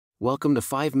Welcome to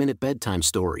 5-Minute Bedtime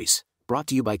Stories, brought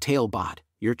to you by TaleBot,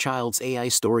 your child's AI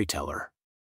storyteller.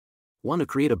 Want to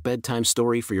create a bedtime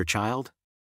story for your child?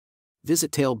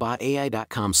 Visit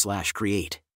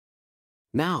talebotai.com/create.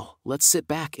 Now, let's sit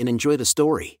back and enjoy the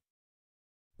story.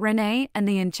 Rene and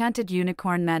the Enchanted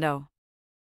Unicorn Meadow.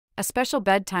 A special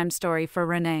bedtime story for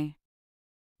Rene.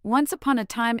 Once upon a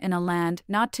time in a land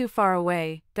not too far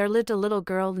away, there lived a little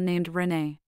girl named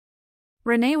Rene.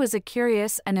 Rene was a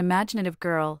curious and imaginative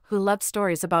girl who loved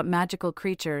stories about magical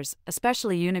creatures,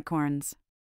 especially unicorns.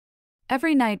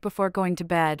 Every night before going to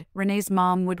bed, Rene's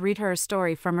mom would read her a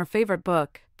story from her favorite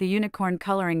book, the Unicorn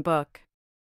Coloring Book.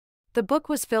 The book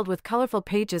was filled with colorful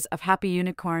pages of happy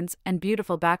unicorns and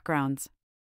beautiful backgrounds.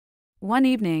 One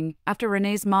evening, after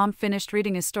Rene's mom finished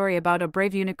reading a story about a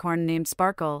brave unicorn named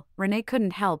Sparkle, Rene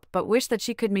couldn't help but wish that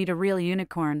she could meet a real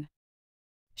unicorn.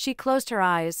 She closed her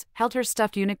eyes, held her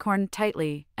stuffed unicorn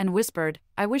tightly, and whispered,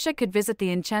 "I wish I could visit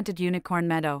the Enchanted Unicorn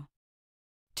Meadow."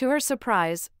 To her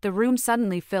surprise, the room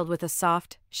suddenly filled with a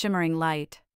soft, shimmering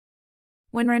light.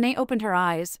 When Rene opened her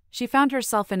eyes, she found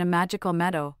herself in a magical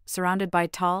meadow, surrounded by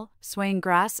tall, swaying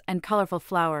grass and colorful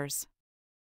flowers.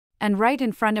 And right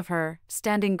in front of her,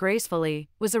 standing gracefully,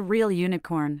 was a real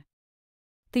unicorn.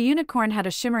 The unicorn had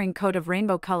a shimmering coat of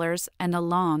rainbow colors and a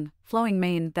long, flowing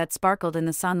mane that sparkled in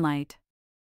the sunlight.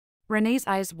 Rene's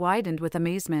eyes widened with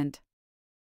amazement.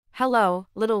 "Hello,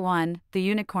 little one," the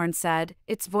unicorn said,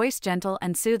 its voice gentle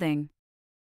and soothing.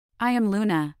 "I am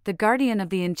Luna, the guardian of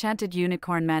the Enchanted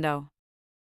Unicorn Meadow."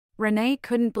 Rene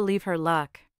couldn't believe her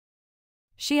luck.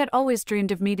 She had always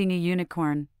dreamed of meeting a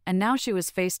unicorn, and now she was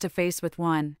face to face with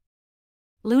one.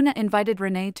 Luna invited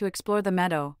Rene to explore the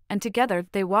meadow, and together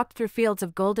they walked through fields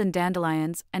of golden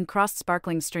dandelions and crossed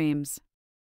sparkling streams.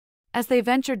 As they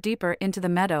ventured deeper into the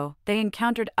meadow, they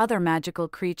encountered other magical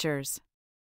creatures.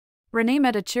 Rene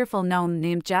met a cheerful gnome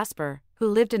named Jasper, who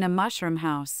lived in a mushroom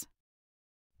house.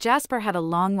 Jasper had a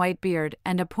long white beard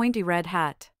and a pointy red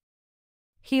hat.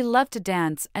 He loved to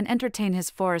dance and entertain his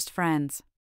forest friends.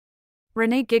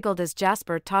 Rene giggled as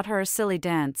Jasper taught her a silly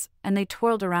dance, and they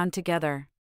twirled around together.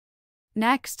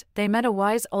 Next, they met a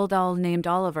wise old owl named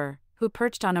Oliver, who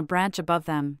perched on a branch above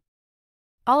them.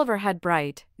 Oliver had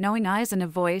bright, knowing eyes and a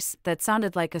voice that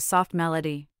sounded like a soft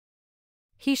melody.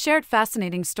 He shared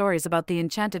fascinating stories about the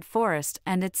enchanted forest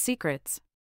and its secrets.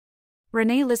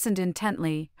 Rene listened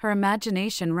intently, her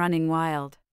imagination running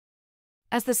wild.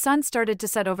 As the sun started to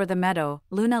set over the meadow,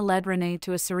 Luna led Rene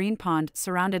to a serene pond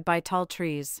surrounded by tall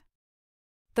trees.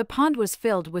 The pond was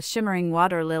filled with shimmering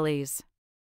water lilies.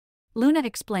 Luna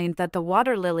explained that the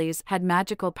water lilies had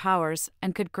magical powers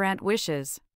and could grant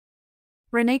wishes.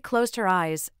 Rene closed her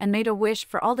eyes and made a wish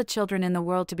for all the children in the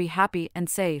world to be happy and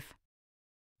safe.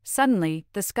 Suddenly,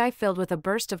 the sky filled with a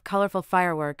burst of colorful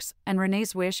fireworks, and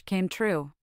Rene's wish came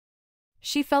true.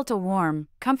 She felt a warm,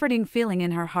 comforting feeling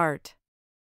in her heart.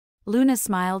 Luna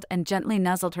smiled and gently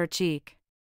nuzzled her cheek.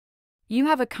 "You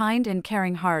have a kind and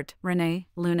caring heart, Rene,"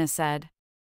 Luna said.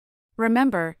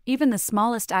 "Remember, even the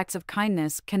smallest acts of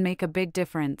kindness can make a big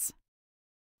difference."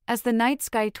 As the night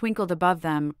sky twinkled above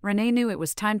them, Rene knew it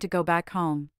was time to go back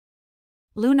home.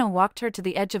 Luna walked her to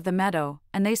the edge of the meadow,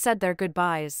 and they said their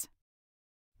goodbyes.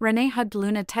 Rene hugged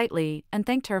Luna tightly and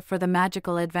thanked her for the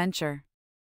magical adventure.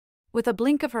 With a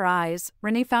blink of her eyes,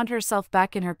 Rene found herself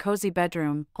back in her cozy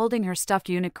bedroom, holding her stuffed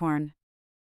unicorn.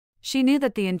 She knew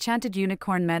that the Enchanted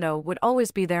Unicorn Meadow would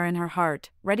always be there in her heart,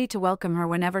 ready to welcome her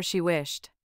whenever she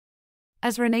wished.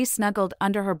 As Rene snuggled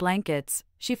under her blankets,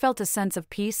 she felt a sense of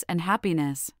peace and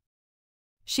happiness.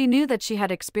 She knew that she had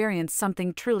experienced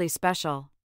something truly special.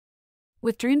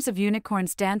 With dreams of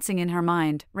unicorns dancing in her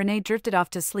mind, Rene drifted off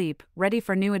to sleep, ready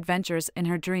for new adventures in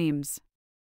her dreams.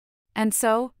 And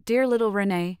so, dear little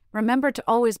Rene, remember to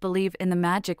always believe in the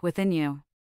magic within you.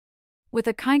 With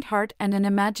a kind heart and an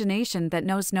imagination that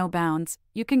knows no bounds,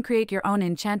 you can create your own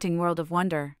enchanting world of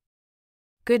wonder.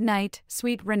 Good night,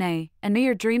 sweet Rene, and may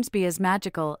your dreams be as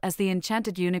magical as the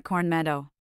Enchanted Unicorn Meadow.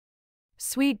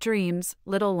 Sweet dreams,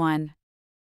 little one.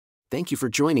 Thank you for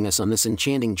joining us on this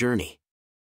enchanting journey.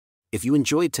 If you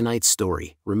enjoyed tonight's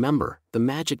story, remember, the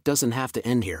magic doesn't have to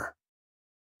end here.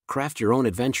 Craft your own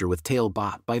adventure with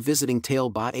TaleBot by visiting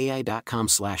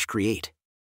talebotai.com/create.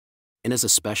 And as a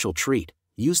special treat,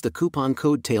 use the coupon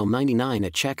code TALE99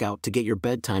 at checkout to get your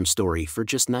bedtime story for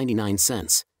just 99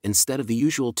 cents, instead of the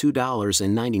usual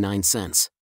 $2.99.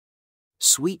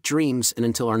 Sweet dreams, and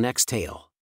until our next tale.